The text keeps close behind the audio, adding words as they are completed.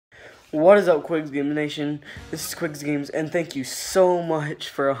What is up, Quigs Games Nation? This is Quigs Games, and thank you so much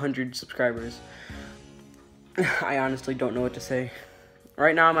for 100 subscribers. I honestly don't know what to say.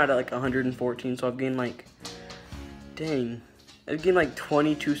 Right now I'm at like 114, so I've gained like, dang, I've gained like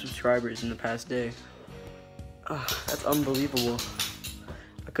 22 subscribers in the past day. That's unbelievable.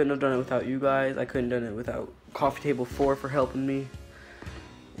 I couldn't have done it without you guys. I couldn't have done it without Coffee Table 4 for helping me.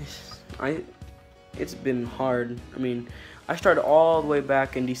 It's been hard. I mean, I started all the way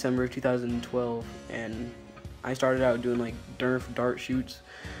back in December 2012, and I started out doing like Nerf dart shoots.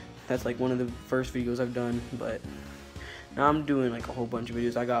 That's like one of the first videos I've done, but now I'm doing like a whole bunch of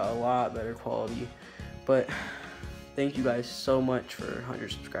videos. I got a lot better quality, but thank you guys so much for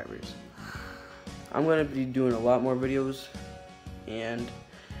 100 subscribers. I'm gonna be doing a lot more videos, and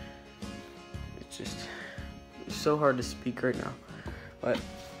it's so hard to speak right now, but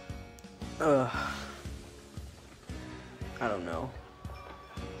I don't know.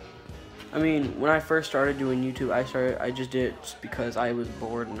 I mean, when I first started doing YouTube, I just did it just because I was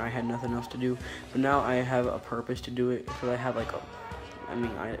bored and I had nothing else to do. But now I have a purpose to do it, because I have like I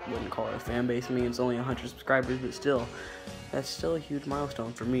wouldn't call it a fan base. I mean, it's only 100 subscribers, but still, that's still a huge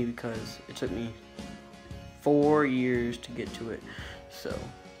milestone for me because it took me 4 years to get to it. So,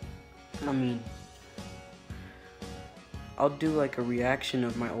 I mean, I'll do like a reaction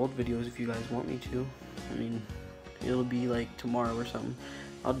of my old videos if you guys want me to. I mean, it'll be like tomorrow or something.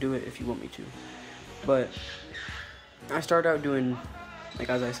 I'll do it if you want me to. But I started out doing, like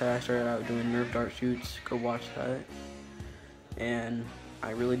as I said, I started out doing Nerf dart shoots. Go watch that. And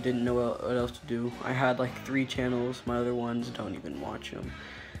I really didn't know what else to do. I had like 3 channels. My other ones, don't even watch them.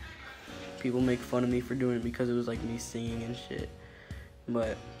 People make fun of me for doing it because it was like me singing and shit.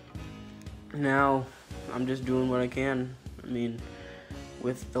 But now I'm just doing what I can. I mean,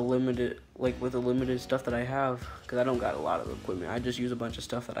 with the limited stuff that I have, because I don't got a lot of equipment. I just use a bunch of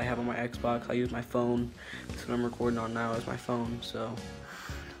stuff that I have on my Xbox. I use my phone. That's what I'm recording on now, is my phone. So,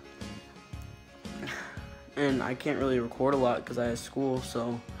 and I can't really record a lot because I have school.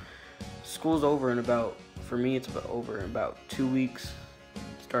 So school's over in about, for me it's over in about 2 weeks,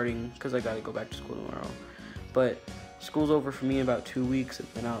 starting, because I gotta go back to school tomorrow. But school's over for me in about 2 weeks, and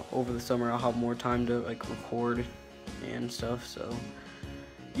then over the summer I'll have more time to like record and stuff. So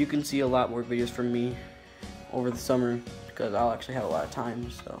you can see a lot more videos from me over the summer because I'll actually have a lot of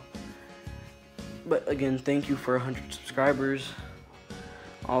time. So, but again, thank you for 100 subscribers.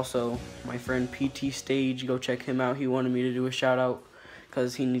 Also, my friend PT Stage, go check him out. He wanted me to do a shout out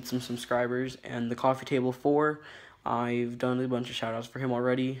because he needs some subscribers. And the Coffee Table 4, I've done a bunch of shout outs for him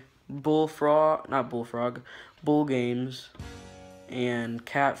already. Bull Games, and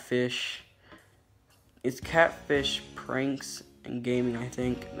Catfish. It's Catfish Pranks and Gaming, I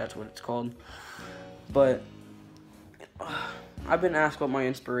think that's what it's called. But I've been asked what my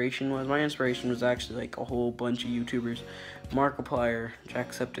inspiration was. My inspiration was actually like a whole bunch of YouTubers: Markiplier,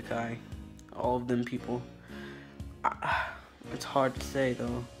 Jacksepticeye, all of them people. It's hard to say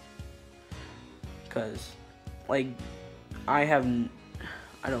though, because like I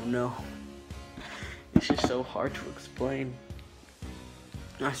don't know. It's just so hard to explain.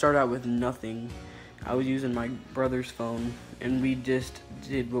 I started out with nothing. I was using my brother's phone, and we just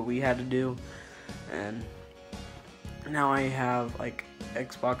did what we had to do, and now I have like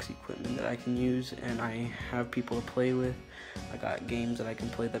Xbox equipment that I can use, and I have people to play with. I got games that I can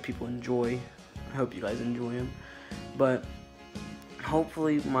play that people enjoy. I hope you guys enjoy them, but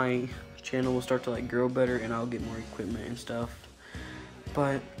hopefully my channel will start to like grow better, and I'll get more equipment and stuff.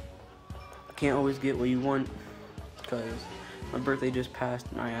 But you can't always get what you want, because my birthday just passed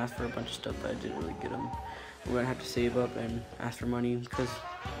and I asked for a bunch of stuff, but I didn't really get them. We're gonna have to save up and ask for money because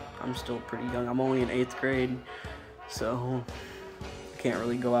I'm still pretty young. I'm only in 8th grade, so I can't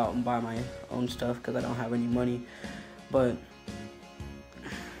really go out and buy my own stuff because I don't have any money. But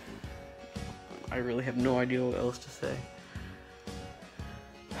I really have no idea what else to say.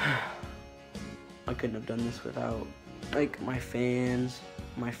 I couldn't have done this without like my fans,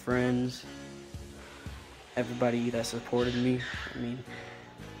 my friends, everybody that supported me. I mean,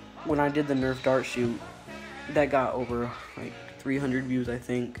 when I did the Nerf dart shoot, that got over like 300 views, I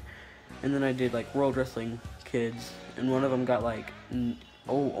think. And then I did like World Wrestling Kids, and one of them got like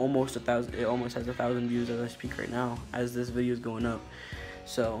almost 1,000. It almost has 1,000 views as I speak right now, as this video is going up.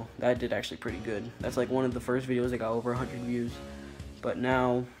 So that did actually pretty good. That's like one of the first videos that got over 100 views. But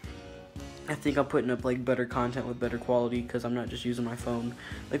now I think I'm putting up like better content with better quality because I'm not just using my phone.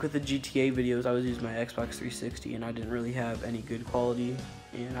 Like with the GTA videos, I was using my Xbox 360 and I didn't really have any good quality,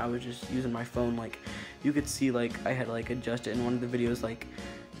 and I was just using my phone. Like you could see like I had like adjusted in one of the videos, like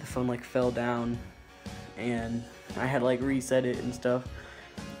the phone like fell down and I had like reset it and stuff.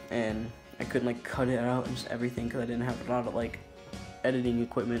 and I couldn't like cut it out and just everything because I didn't have a lot of like editing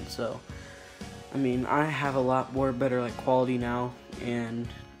equipment. So I mean, I have a lot more better like quality now, and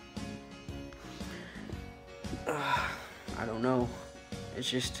I don't know, it's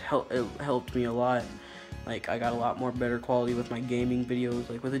just it helped me a lot. Like, I got a lot more better quality with my gaming videos.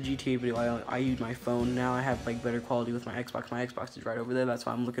 Like with a GTA video, I use my phone now. I have like better quality with my Xbox. My Xbox is right over there, that's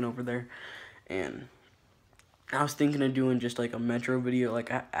why I'm looking over there. And I was thinking of doing just like a Metro video,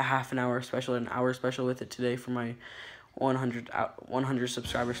 like a half an hour special, an hour special with it today for my 100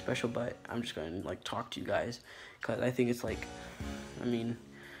 subscriber special. But I'm just gonna like talk to you guys because I think it's like, I mean,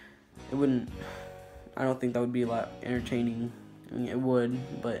 I don't think that would be a lot entertaining. I mean, it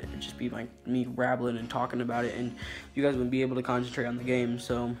would, but it'd just be like me rambling and talking about it, and you guys wouldn't be able to concentrate on the game.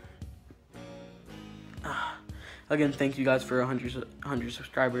 So again, thank you guys for 100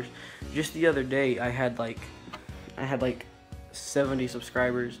 subscribers. Just the other day, I had like 70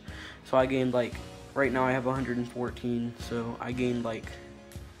 subscribers, so I gained like, right now I have 114, so I gained like,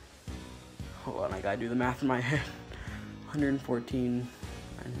 hold on, I gotta do the math in my head. 114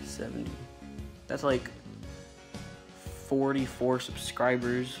 and 70, that's like 44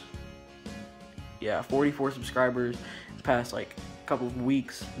 subscribers. Yeah, 44 subscribers past like a couple of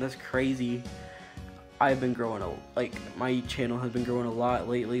weeks. That's crazy. I've been growing my channel has been growing a lot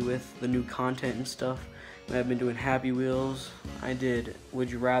lately with the new content and stuff. I've been doing Happy Wheels. I did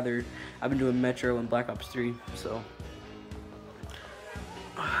Would You Rather. I've been doing Metro and Black Ops 3. So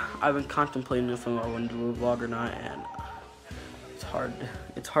I've been contemplating if I want to do a vlog or not, and it's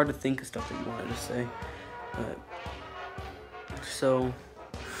hard to think of stuff that you wanted to say. But so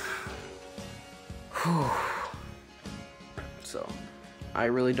I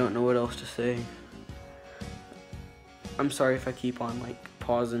really don't know what else to say. I'm sorry if I keep on like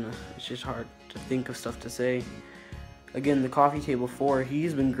pausing. It's just hard to think of stuff to say. Again, the Coffee Table 4,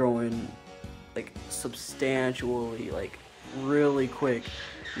 he's been growing like substantially, like really quick.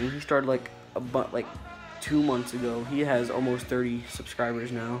 I mean, he started like 2 months ago. He has almost 30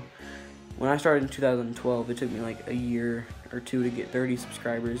 subscribers now. When I started in 2012, it took me like a year or two to get 30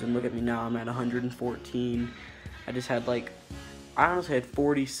 subscribers, and look at me now, I'm at 114. I just had like, I honestly had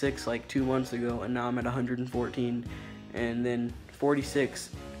 46 like 2 months ago, and now I'm at 114, and then 46.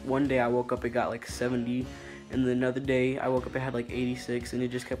 One day I woke up, it got like 70, and then another day I woke up, it had like 86, and it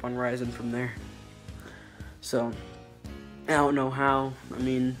just kept on rising from there. So I don't know how. I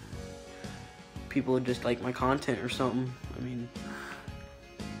mean, people just like my content or something. I mean,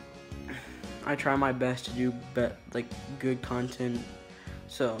 I try my best to do like good content,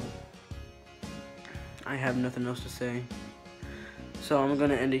 so I have nothing else to say. So I'm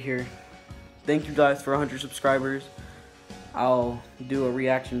gonna end it here. Thank you guys for 100 subscribers. I'll do a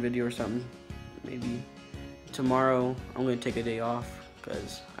reaction video or something. Maybe tomorrow. I'm gonna take a day off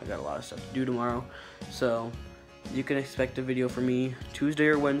because I got a lot of stuff to do tomorrow. So you can expect a video from me Tuesday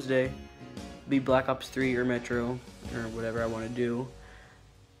or Wednesday. Be Black Ops 3 or Metro or whatever I want to do.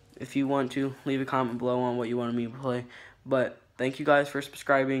 If you want to, leave a comment below on what you want me to play. But thank you guys for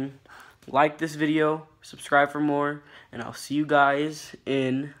subscribing. Like this video, subscribe for more, and I'll see you guys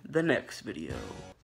in the next video.